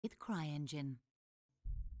with CryEngine.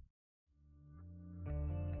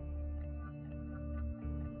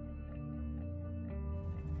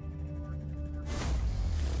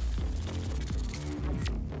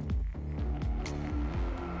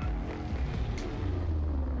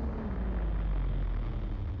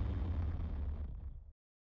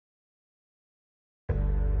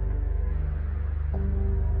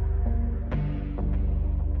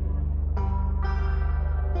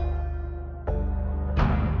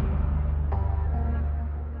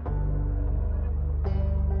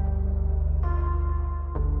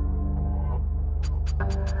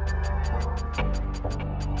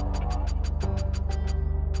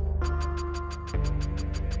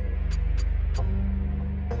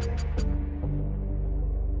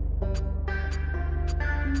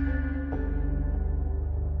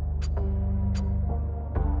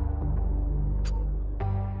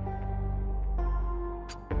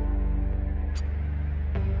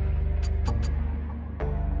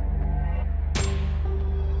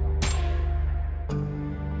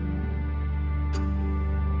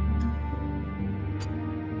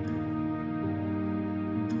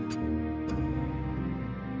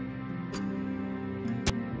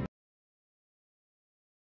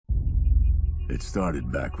 It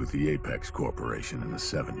started back with the Apex Corporation in the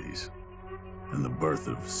 70s, and the birth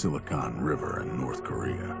of Silicon River in North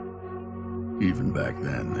Korea. Even back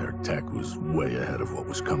then, their tech was way ahead of what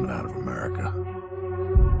was coming out of America.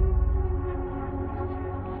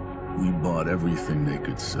 We bought everything they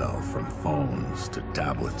could sell, from phones to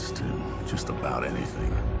tablets to just about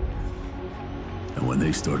anything. And when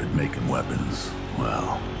they started making weapons,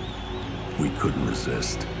 well, we couldn't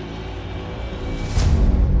resist.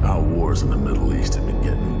 Our wars in the Middle East had been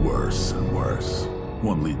getting worse and worse,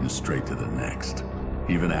 one leading straight to the next.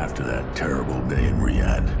 Even after that terrible day in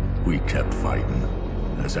Riyadh, we kept fighting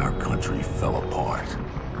as our country fell apart.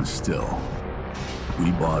 And still, we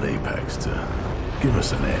bought Apex to give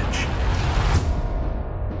us an edge.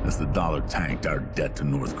 As the dollar tanked, our debt to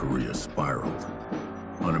North Korea spiraled.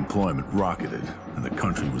 Unemployment rocketed, and the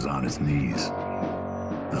country was on its knees.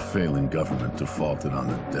 The failing government defaulted on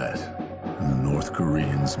the debt, and the North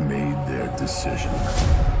Koreans made their decision.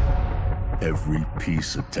 Every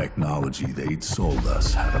piece of technology they'd sold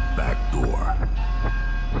us had a back door.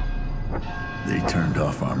 They turned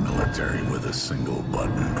off our military with a single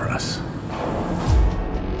button press.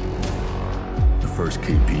 The first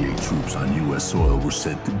KPA troops on U.S. soil were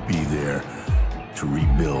said to be there to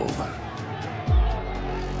rebuild.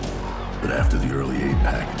 But after the early aid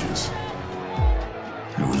packages,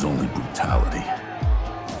 there was only brutality.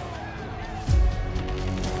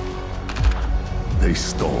 They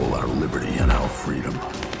stole our liberty and our freedom.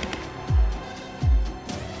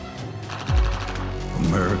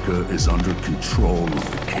 America is under control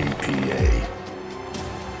of the KPA.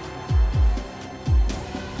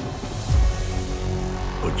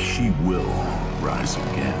 But she will rise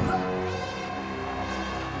again.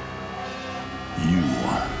 You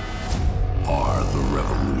are the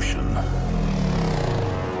revolution.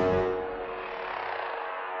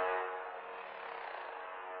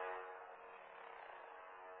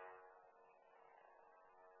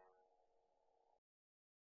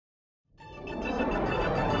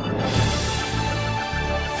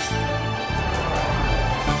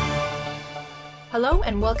 Hello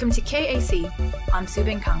and welcome to KAC. I'm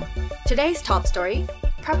Subin Kang. Today's top story.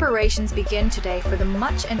 Preparations begin today for the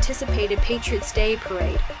much-anticipated Patriots' Day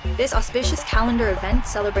parade. This auspicious calendar event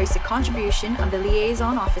celebrates the contribution of the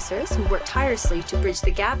liaison officers who work tirelessly to bridge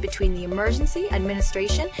the gap between the emergency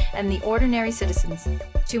administration and the ordinary citizens.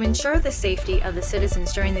 To ensure the safety of the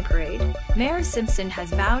citizens during the parade, Mayor Simpson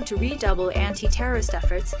has vowed to redouble anti-terrorist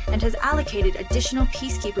efforts and has allocated additional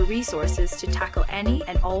peacekeeper resources to tackle any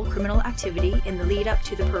and all criminal activity in the lead-up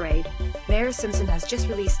to the parade. Mayor Simpson has just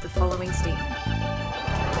released the following statement.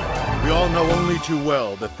 We all know only too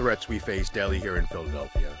well the threats we face daily here in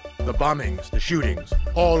Philadelphia. The bombings, the shootings,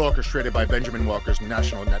 all orchestrated by Benjamin Walker's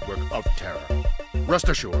national network of terror. Rest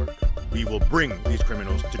assured, we will bring these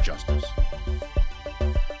criminals to justice.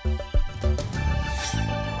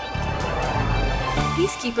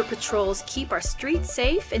 Peacekeeper patrols keep our streets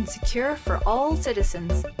safe and secure for all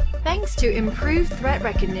citizens. Thanks to improved threat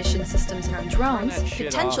recognition systems in our drones,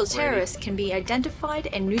 potential terrorists can be identified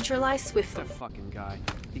and neutralized swiftly. The fucking guy.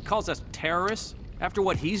 He calls us terrorists after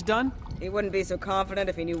what he's done? He wouldn't be so confident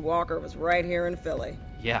if he knew Walker was right here in Philly.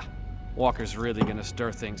 Yeah, Walker's really gonna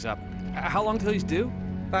stir things up. How long till he's due?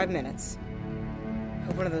 5 minutes.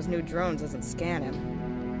 Hope one of those new drones doesn't scan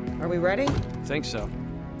him. Are we ready? Think so.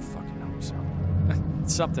 Fucking hope so.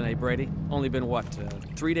 It's something, eh, Brady? Only been, what,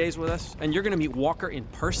 3 days with us? And you're gonna meet Walker in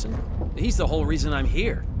person? He's the whole reason I'm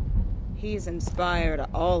here. He's inspired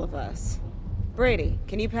all of us. Brady,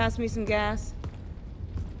 can you pass me some gas?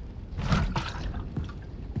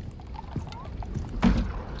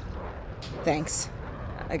 Thanks.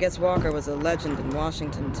 I guess Walker was a legend in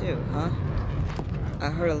Washington too, huh? I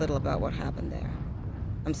heard a little about what happened there.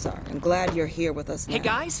 I'm sorry. I'm glad you're here with us now. Hey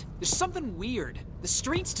guys, there's something weird. The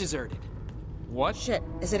street's deserted. What? Shit,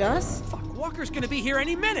 is it us? Fuck, Walker's gonna be here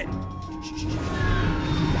any minute!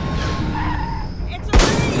 It's a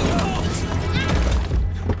raid!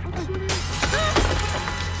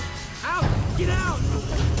 Out! Get out!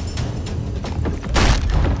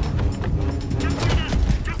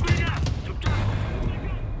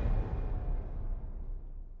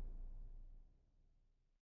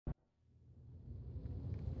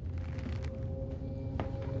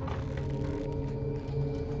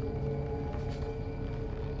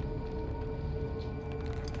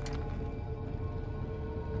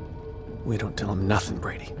 We don't tell him nothing,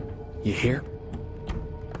 Brady. You hear?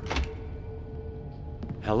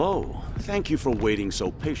 Hello. Thank you for waiting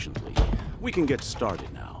so patiently. We can get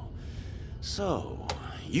started now. So,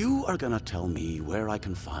 you are gonna tell me where I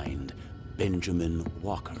can find Benjamin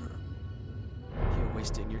Walker. You're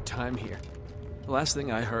wasting your time here. The last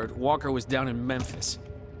thing I heard, Walker was down in Memphis.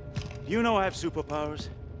 You know I have superpowers?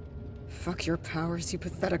 Fuck your powers, you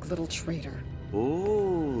pathetic little traitor.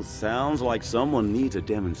 Oh, sounds like someone needs a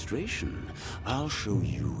demonstration. I'll show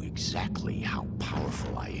you exactly how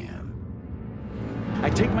powerful I am. I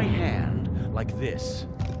take my hand like this.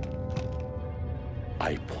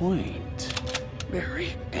 I point.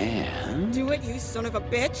 Mary. And... Do it, you son of a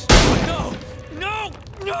bitch! No! No!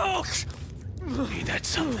 No! Hey, that's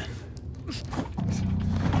something.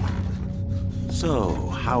 So,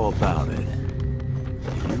 how about it?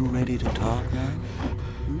 Are you ready to talk now?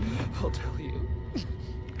 I'll tell you.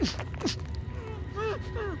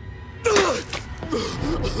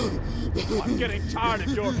 I'm getting tired of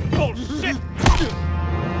your bullshit!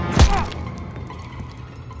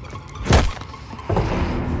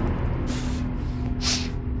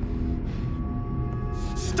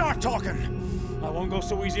 Start talking! I won't go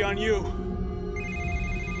so easy on you.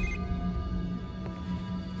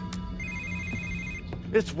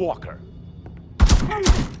 It's Walker.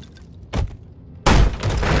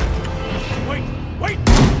 Wait! Wait!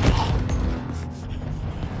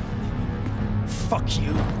 Fuck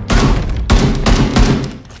you.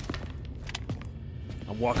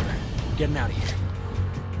 I'm Walker. I'm getting out of here.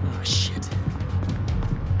 Oh, shit.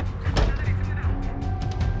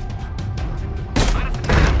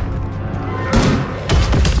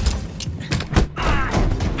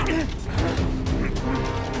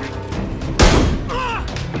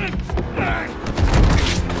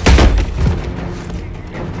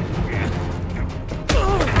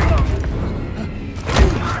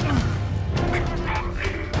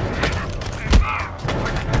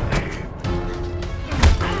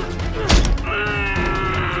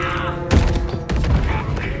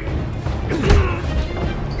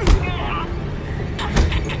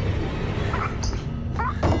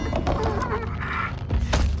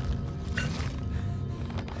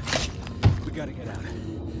 We gotta get out.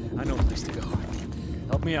 I know a place to go.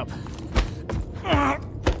 Help me up.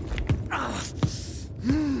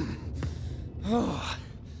 Oh,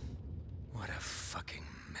 what a fucking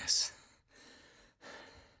mess.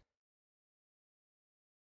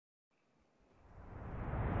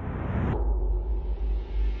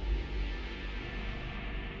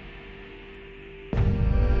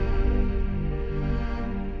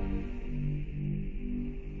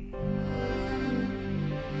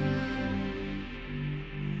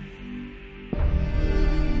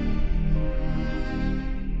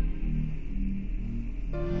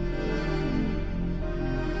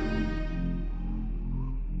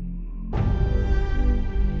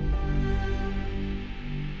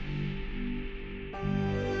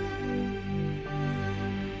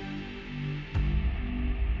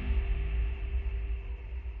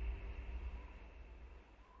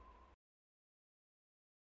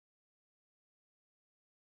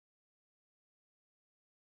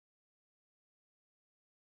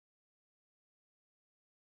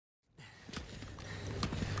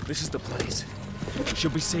 This is the place. We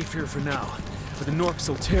should be safe here for now, but the Norks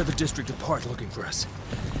will tear the district apart looking for us.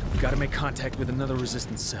 We gotta make contact with another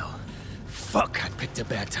resistance cell. Fuck, I picked a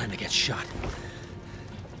bad time to get shot.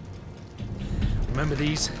 Remember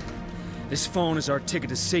these? This phone is our ticket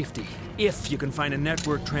to safety, if you can find a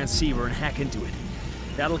network transceiver and hack into it.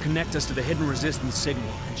 That'll connect us to the hidden resistance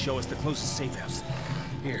signal and show us the closest safe house.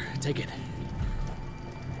 Here, take it.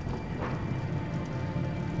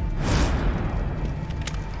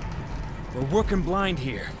 We're working blind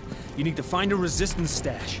here. You need to find a resistance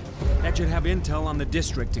stash. That should have intel on the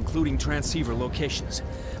district, including transceiver locations.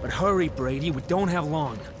 But hurry, Brady, we don't have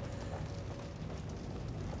long.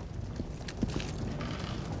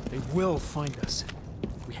 They will find us.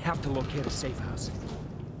 We have to locate a safe house.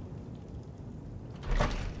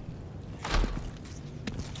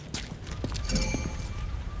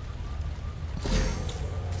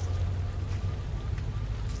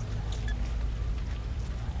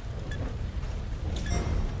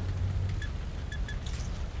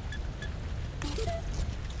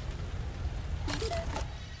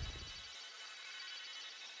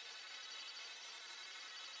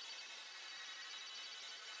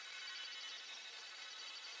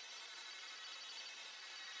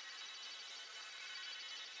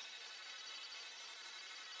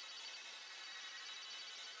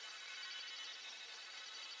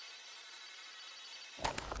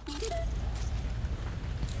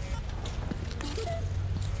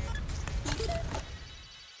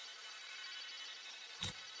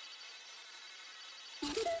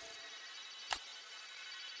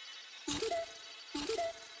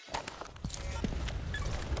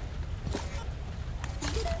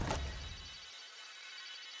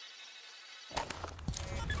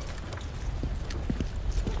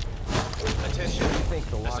 Attention. What do you think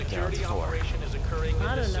the lockdown's for? Is occurring in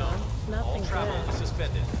the zone. Nothing All travel is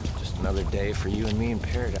suspended. Just another day for you and me in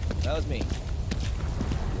paradise. That was me.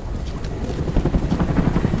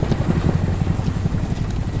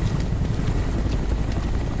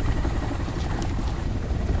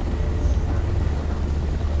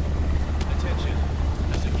 Attention.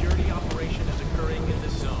 A security operation is occurring in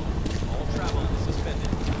this zone. All travel is suspended.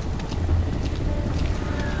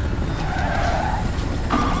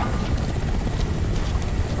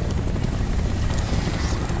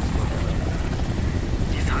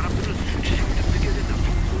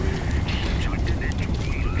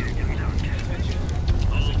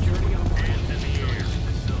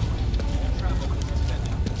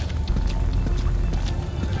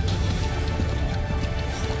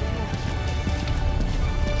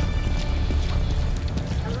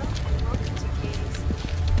 Hello and welcome to KAC.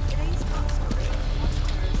 Today's top story.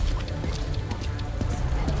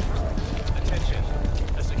 Attention.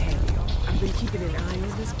 A security I've been keeping an eye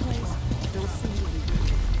on this place. Don't seem to be.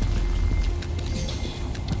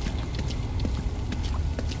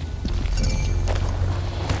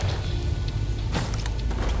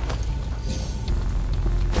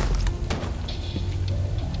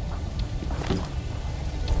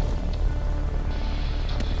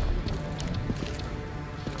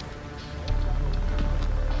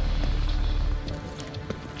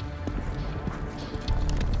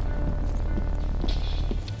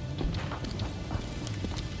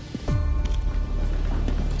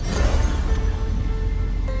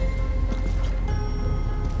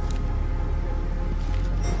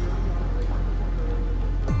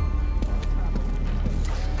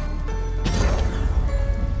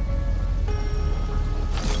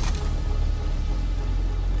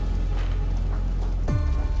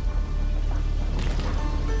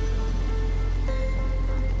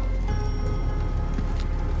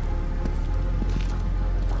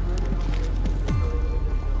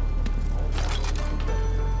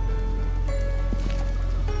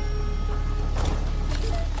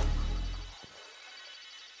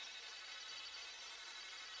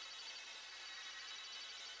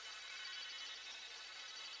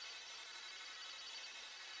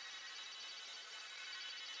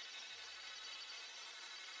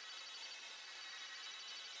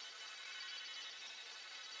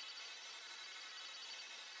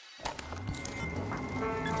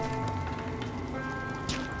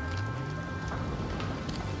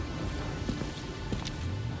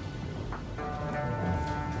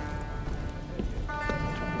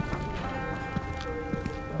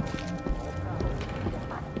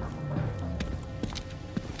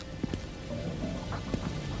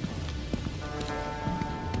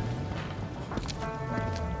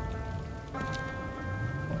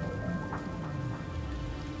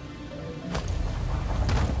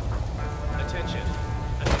 Attention.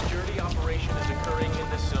 A security operation is occurring in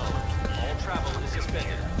this zone. All travel is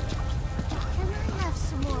suspended. Can I have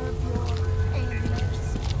some more of your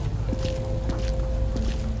aliens?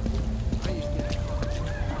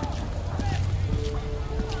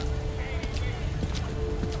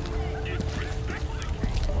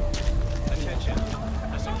 Attention.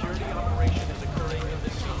 A security operation is occurring in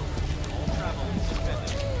this zone. All travel is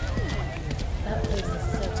suspended. That place is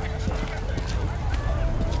so touchy.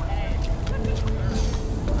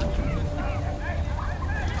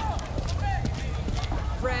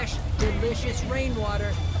 Fresh, delicious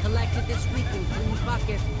rainwater collected this week in clean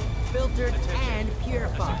bucket. filtered and A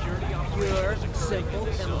purified. security operation Pure, is occurring simple, in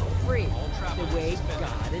this zone. chemical-free. All travel The is way suspended.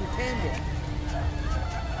 God intended.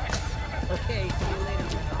 Okay, see you later.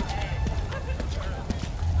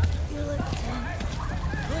 You look tense.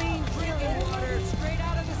 Clean drinking water straight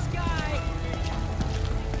out of the sky.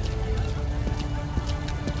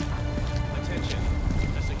 Attention.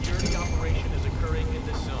 A security operation is occurring in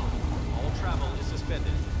this zone. All travel is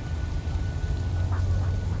suspended.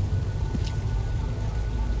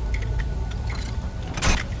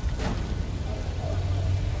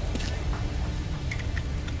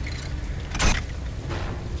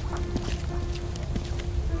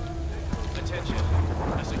 Attention.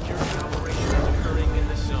 A security operation is occurring in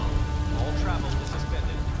this zone. All travel is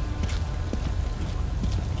suspended.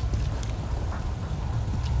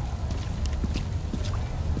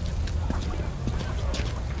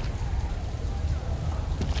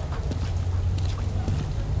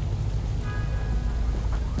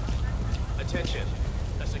 Attention.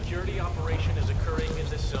 A security operation is occurring in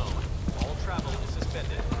this zone. All travel is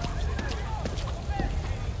suspended.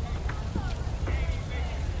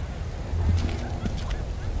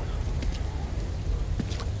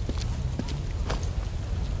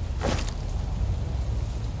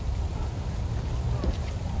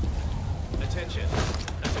 Attention.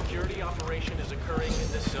 A security operation is occurring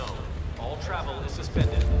in this zone. All travel is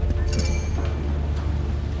suspended.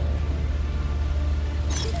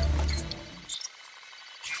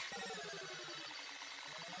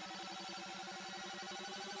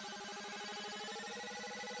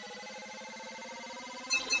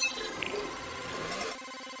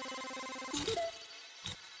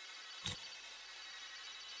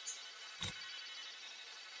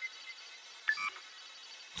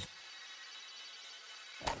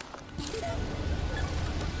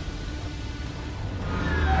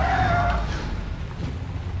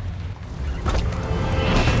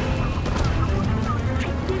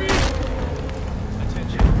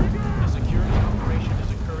 Attention. A security operation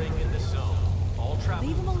is occurring in this zone. All travel.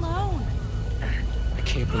 Leave him alone. I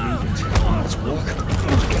can't believe it. It's Walker.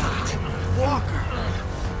 Oh, God. Walker!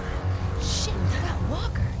 Shit, they got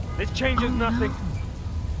Walker. This changes nothing.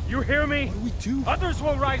 You hear me? What do we do? Others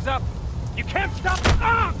will rise up. You can't stop.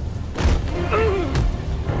 Ah!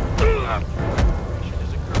 Operation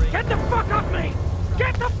is occurring. Get the fuck off me!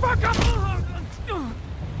 Get the fuck off! I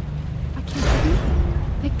can't believe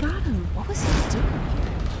it. They got him. What was he doing here?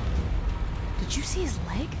 Did you see his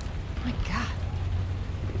leg? My God.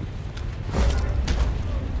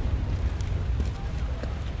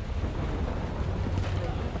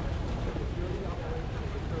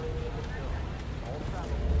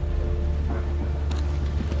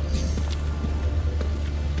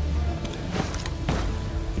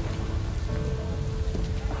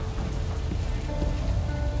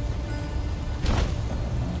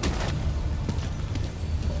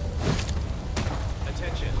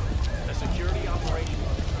 Attention. A security operation.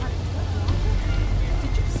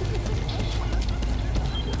 Did you see his leg?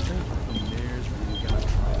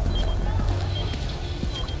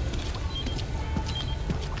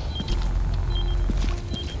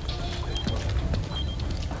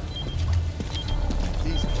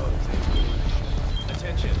 These clothes ain't doing shit.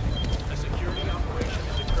 Attention. A security operation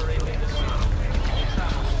is occurring in this zone. All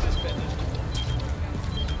travel is suspended.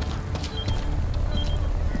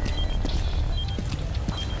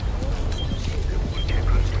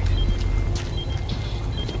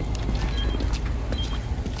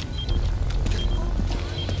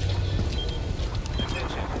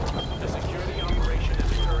 Attention. A security operation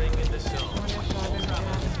is occurring in this zone. All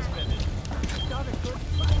travel is suspended.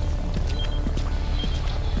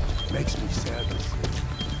 Makes me sad to see.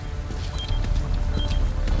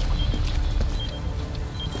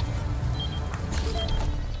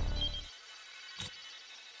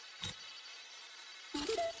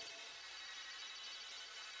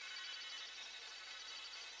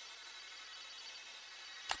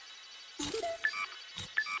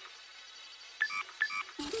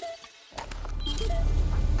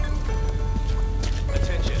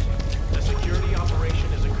 Attention. A security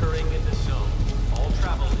operation is occurring in this zone. All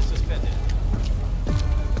travel is suspended.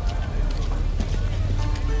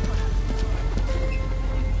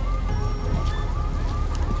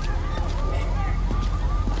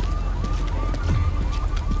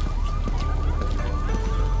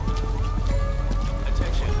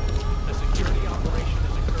 Attention. A security operation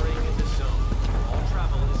is occurring in this zone. All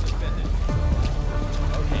travel is suspended.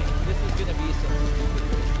 Okay, this is gonna be some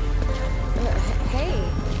Hey,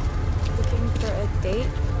 looking for a date?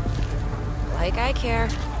 Like I care.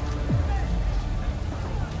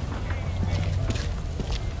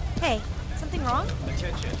 Hey, something wrong?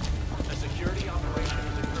 Attention. A security operation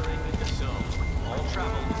is occurring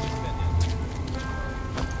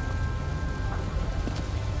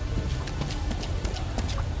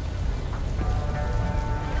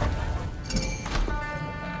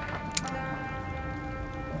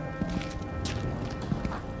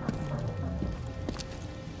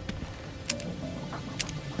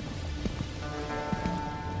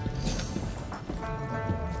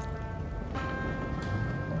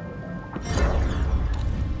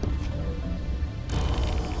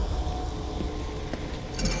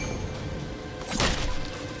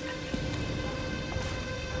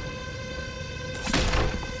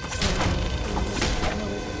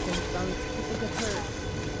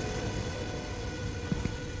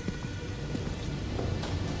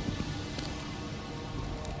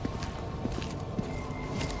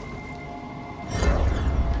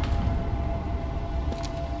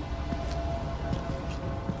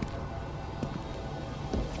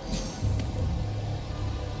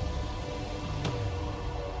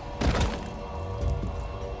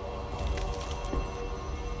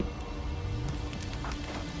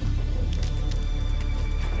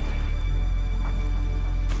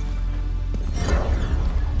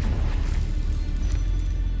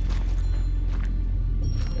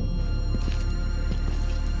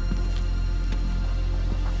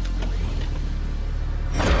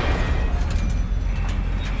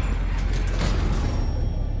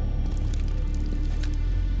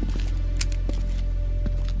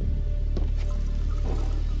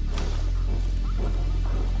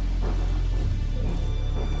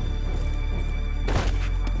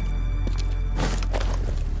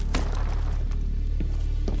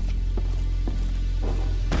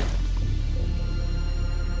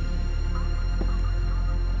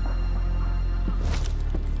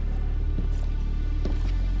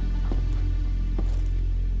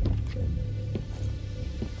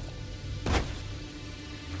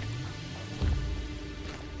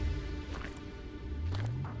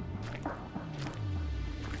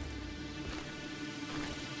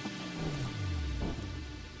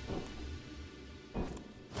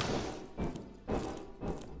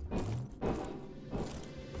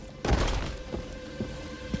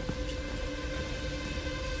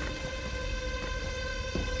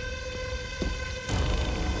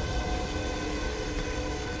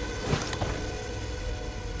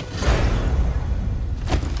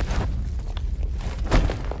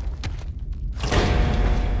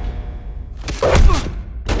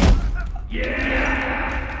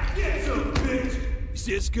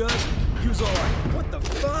Cisco? He was alright. What the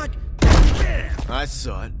fuck? Damn! I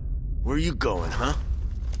saw it. Where you going, huh?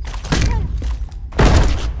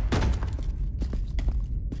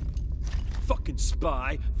 Fucking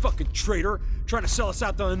spy, fucking traitor, trying to sell us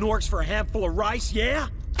out to the Norks for a handful of rice, yeah?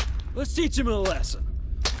 Let's teach him a lesson.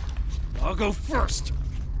 I'll go first.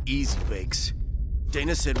 Easy, Bakes.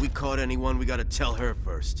 Dana said we caught anyone, we gotta tell her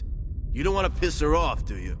first. You don't want to piss her off,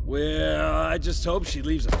 do you? Well, I just hope she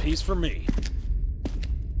leaves a piece for me.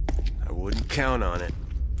 I wouldn't count on it.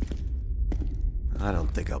 I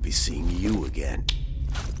don't think I'll be seeing you again.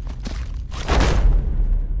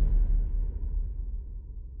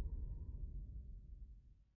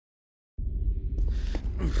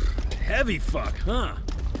 Heavy fuck, huh?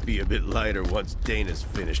 Be a bit lighter once Dana's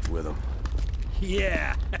finished with him.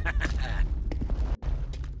 Yeah.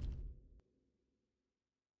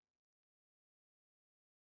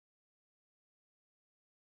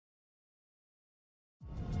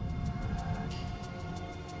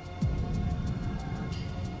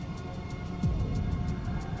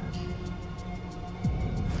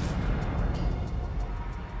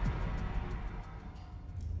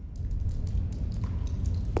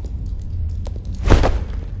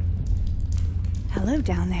 Hello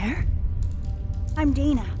down there. I'm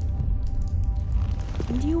Dana.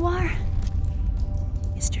 And you are?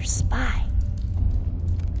 Mr. Spy.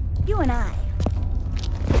 You and I,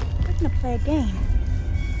 we're gonna play a game.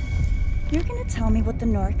 You're gonna tell me what the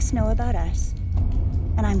Norks know about us,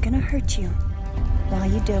 and I'm gonna hurt you while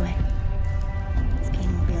you do it. This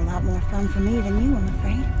game will be a lot more fun for me than you, I'm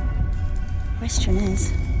afraid. Question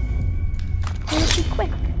is, will it be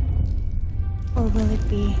quick? Or will it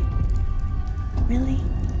be really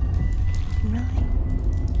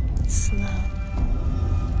slow?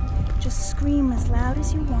 Just scream as loud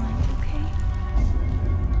as you want, okay?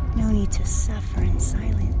 No need to suffer in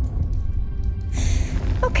silence.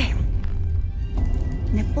 Okay.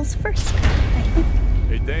 Nipples first, I think.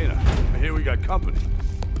 Hey, Dana, I hear we got company.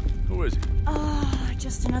 Who is he?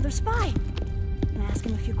 Just another spy. Gonna ask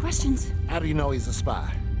him a few questions. How do you know he's a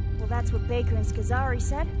spy? Well, that's what Baker and Scazzari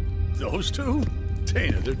said. Those two?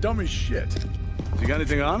 Dana, they're dumb as shit. Has he got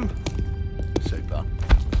anything on him? Say, pal.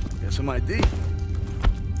 Got some ID?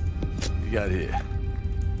 You got here.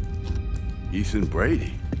 Ethan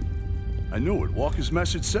Brady. I knew it. Walker's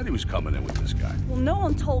message said he was coming in with this guy. Well, no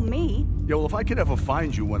one told me. Yeah, well, if I could ever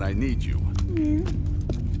find you when I need you. Yeah.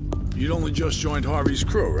 You'd only just joined Harvey's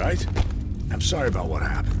crew, right? I'm sorry about what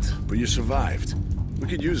happened, but you survived. We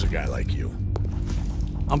could use a guy like you.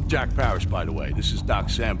 I'm Jack Parrish, by the way. This is Doc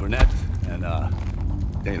Sam Burnett, and,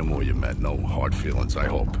 Dana Moore you met. No hard feelings, I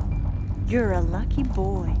hope. You're a lucky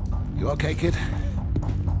boy. You okay, kid?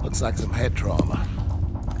 Looks like some head trauma.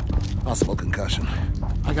 Possible concussion.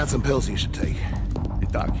 I got some pills you should take. Hey,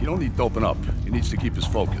 Doc, you don't need doping up. He needs to keep his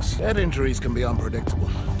focus. Head injuries can be unpredictable.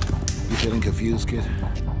 You feeling confused, kid?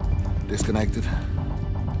 Disconnected?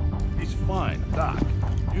 He's fine, Doc.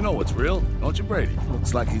 You know what's real, don't you, Brady?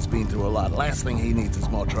 Looks like he's been through a lot. Last thing he needs is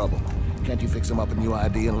more trouble. Can't you fix him up a new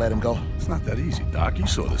ID and let him go? It's not that easy, Doc. You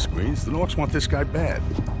saw the screens. The Norks want this guy bad.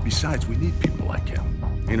 Besides, we need people like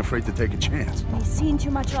him. Ain't afraid to take a chance. And he's seen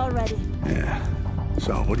too much already. Yeah.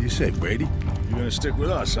 So, what do you say, Brady? You gonna stick with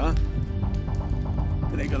us, huh?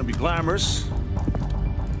 It ain't gonna be glamorous.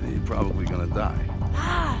 And you're probably gonna die.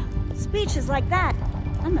 Speeches like that.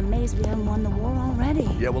 I'm amazed we haven't won the war already.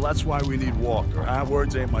 Yeah, well, that's why we need Walker, huh?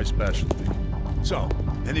 Words ain't my specialty. So,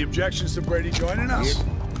 any objections to Brady joining us? Yeah.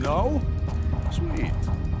 No? Sweet.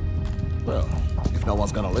 Well, if no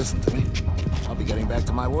one's gonna listen to me, I'll be getting back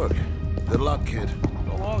to my work. Good luck, kid.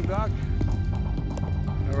 So long, Doc.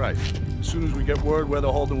 All right. As soon as we get word where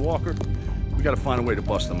they're holding Walker, we gotta find a way to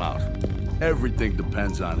bust them out. Everything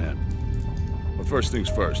depends on him. But first things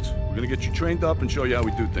first, we're gonna get you trained up and show you how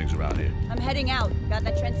we do things around here. I'm heading out. Got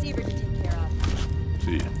that transceiver to take care of.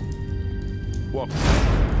 See ya. Walker.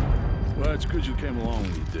 Well, it's good you came along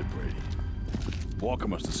when you did, Brady. Walker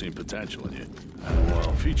must have seen potential in you.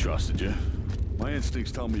 Well, if he trusted you, my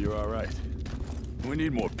instincts tell me you're all right. We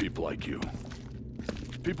need more people like you.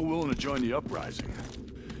 People willing to join the uprising.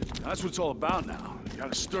 That's what it's all about now. You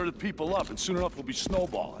gotta stir the people up, and soon enough we'll be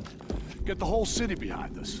snowballing. Get the whole city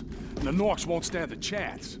behind us, and the Norks won't stand a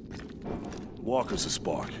chance. Walker's the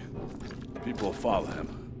spark. People will follow him.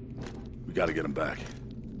 We gotta get him back.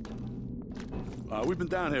 We've been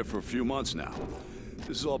down here for a few months now.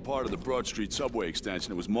 This is all part of the Broad Street subway extension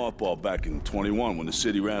that was mothballed back in '21 when the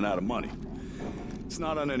city ran out of money. It's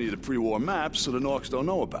not on any of the pre-war maps, so the Norks don't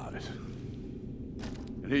know about it.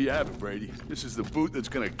 And here you have it, Brady. This is the boot that's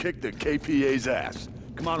gonna kick the KPA's ass.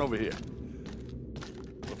 Come on over here.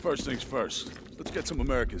 But first things first, let's get some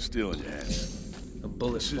American steel in your hands. A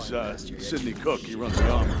bullet This is, flying past your head. Sidney Cook. He runs the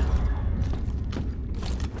armory.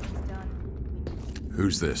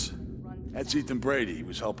 Who's this? That's Ethan Brady. He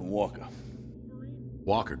was helping Walker.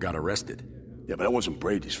 Walker got arrested. Yeah, but that wasn't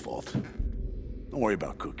Brady's fault. Don't worry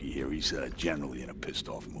about Cookie here. He's generally in a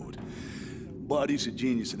pissed-off mood. But he's a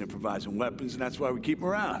genius in improvising weapons, and that's why we keep him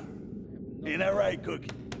around. Ain't that right, Cookie?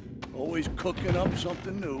 Always cooking up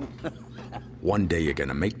something new. One day you're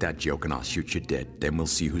gonna make that joke and I'll shoot you dead. Then we'll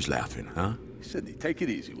see who's laughing, huh? Sidney, take it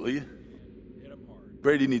easy, will you?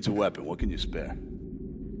 Brady needs a weapon. What can you spare?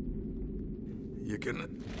 You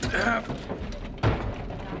can have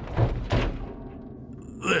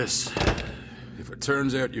this. If it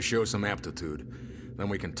turns out you show some aptitude, then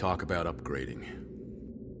we can talk about upgrading.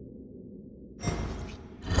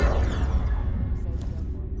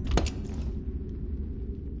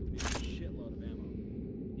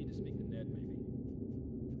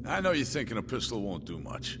 I know you're thinking a pistol won't do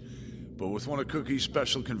much, but with one of Cookie's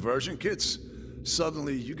special conversion kits,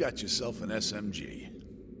 suddenly you got yourself an SMG.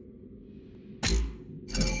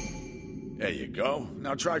 There you go.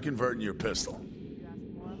 Now try converting your pistol.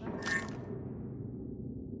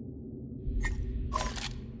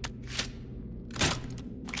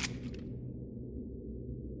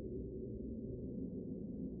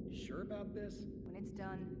 You sure about this? When it's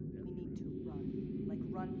done, we need to run. Like,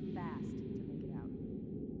 run fast to make it out.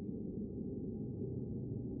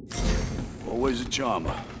 Always a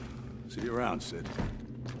charmer. See you around, Sid.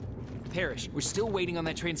 Parrish, we're still waiting on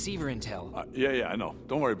that transceiver intel. Yeah, I know.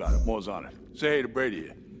 Don't worry about it. More's on it. Say hey to Brady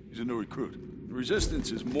here. He's a new recruit. The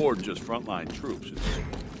Resistance is more than just frontline troops. It's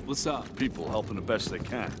What's up? people helping the best they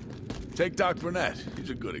can. Take Doc Burnett. He's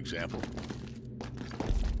a good example.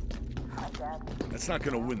 That's not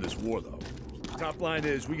gonna win this war, though. Top line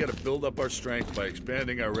is, we gotta build up our strength by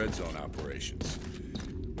expanding our red zone operations.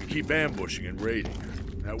 We keep ambushing and raiding.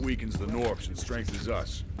 That weakens the Norks and strengthens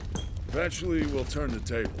us. Eventually, we'll turn the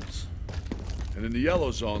tables. And in the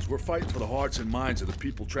yellow zones, we're fighting for the hearts and minds of the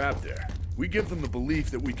people trapped there. We give them the belief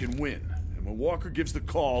that we can win. And when Walker gives the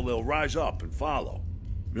call, they'll rise up and follow.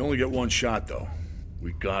 We only get one shot, though.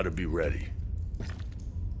 We gotta be ready.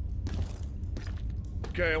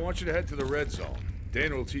 Okay, I want you to head to the red zone.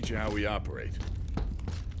 Dana will teach you how we operate.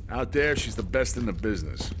 Out there, she's the best in the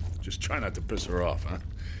business. Just try not to piss her off, huh?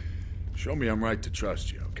 Show me I'm right to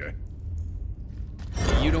trust you, okay?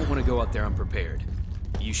 You don't want to go out there unprepared.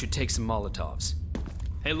 You should take some Molotovs.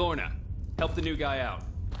 Hey, Lorna, help the new guy out.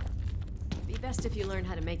 Be best if you learn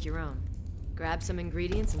how to make your own. Grab some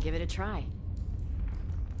ingredients and give it a try.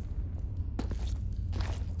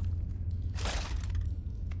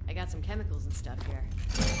 I got some chemicals and stuff here.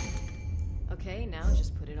 Okay, now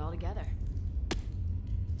just put it all together.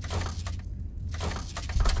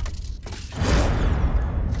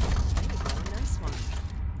 Nice one.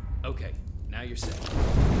 Okay, now you're set.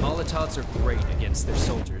 Molotovs are great against their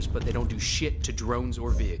soldiers, but they don't do shit to drones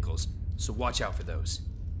or vehicles. So watch out for those.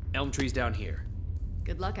 Elm tree's down here.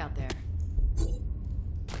 Good luck out there.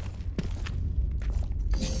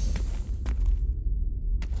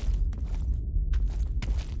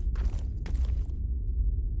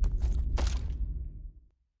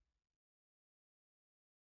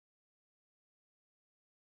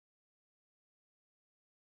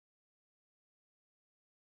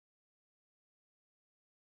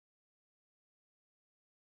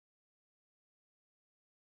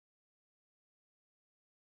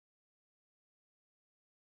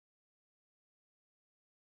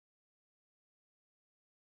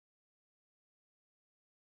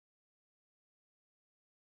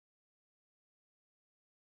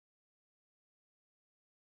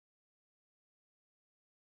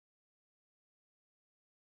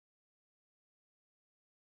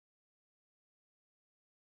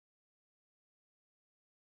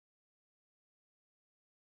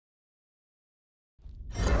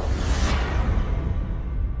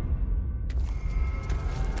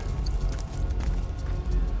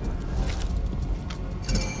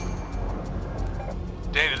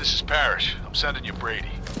 Dana, this is Parrish. I'm sending you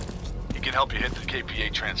Brady. He can help you hit the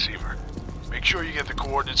KPA transceiver. Make sure you get the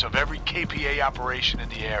coordinates of every KPA operation in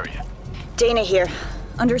the area. Dana here.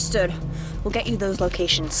 Understood. We'll get you those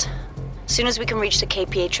locations. Soon as we can reach the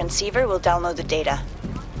KPA transceiver, we'll download the data.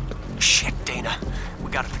 Shit, Dana.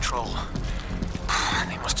 We got a patrol.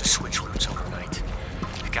 They must have switched routes overnight.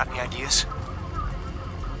 You got any ideas?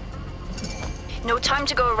 No time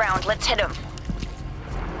to go around. Let's hit them.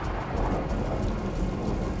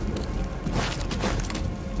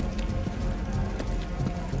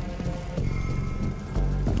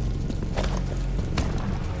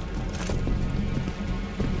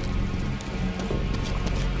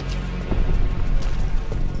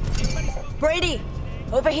 Brady,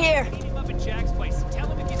 Over here. Meet him up at Jack's place. Tell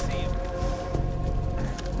him if you see him.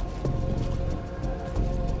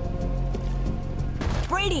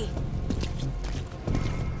 Brady!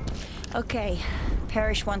 Okay,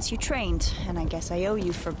 Parrish wants you trained, and I guess I owe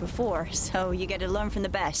you for before, so you get to learn from the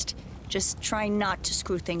best. Just try not to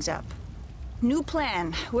screw things up. New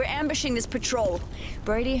plan. We're ambushing this patrol.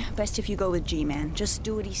 Brady, best if you go with G-Man. Just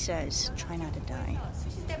do what he says. Try not to die.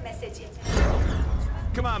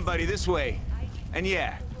 Come on, buddy, this way. And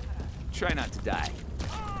yeah, try not to die.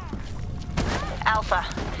 Alpha,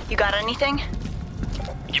 you got anything?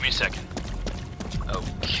 Give me a second.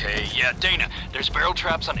 Okay, yeah, Dana, there's barrel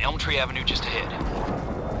traps on Elm Tree Avenue just ahead.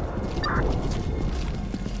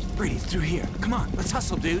 Brady, through here. Come on, let's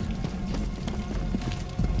hustle, dude.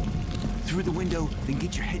 Through the window, then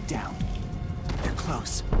get your head down. They're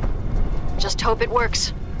close. Just hope it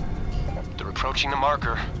works. They're approaching the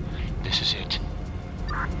marker. This is it.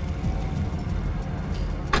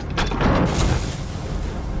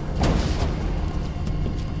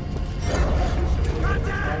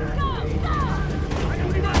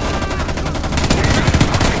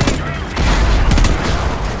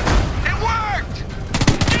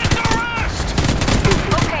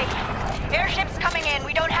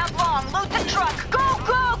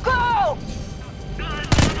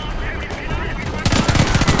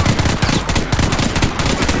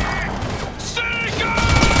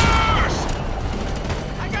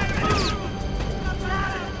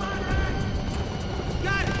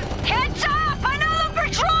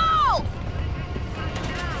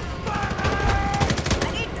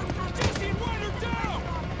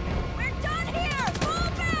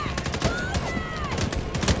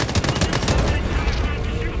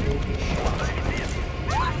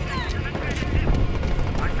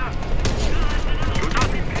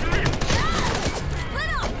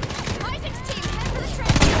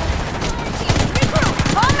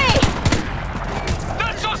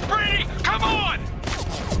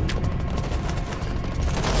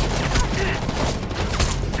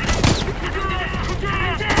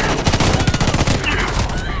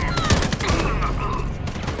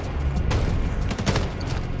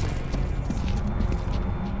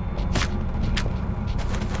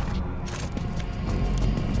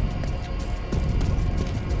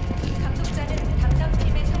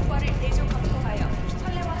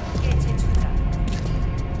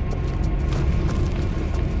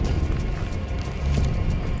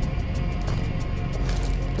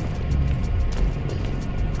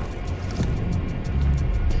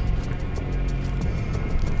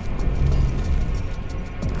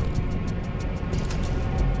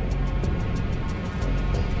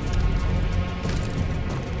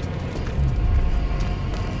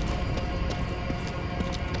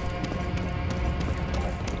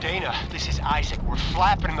 This is Isaac. We're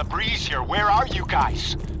flapping in the breeze here. Where are you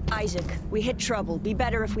guys? Isaac, we hit trouble. Be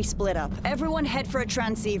better if we split up. Everyone head for a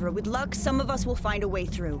transceiver. With luck, some of us will find a way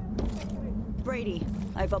through. Brady,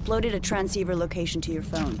 I've uploaded a transceiver location to your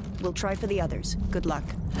phone. We'll try for the others. Good luck.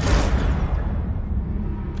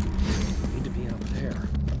 Need to be out there.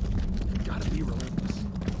 Gotta be relentless.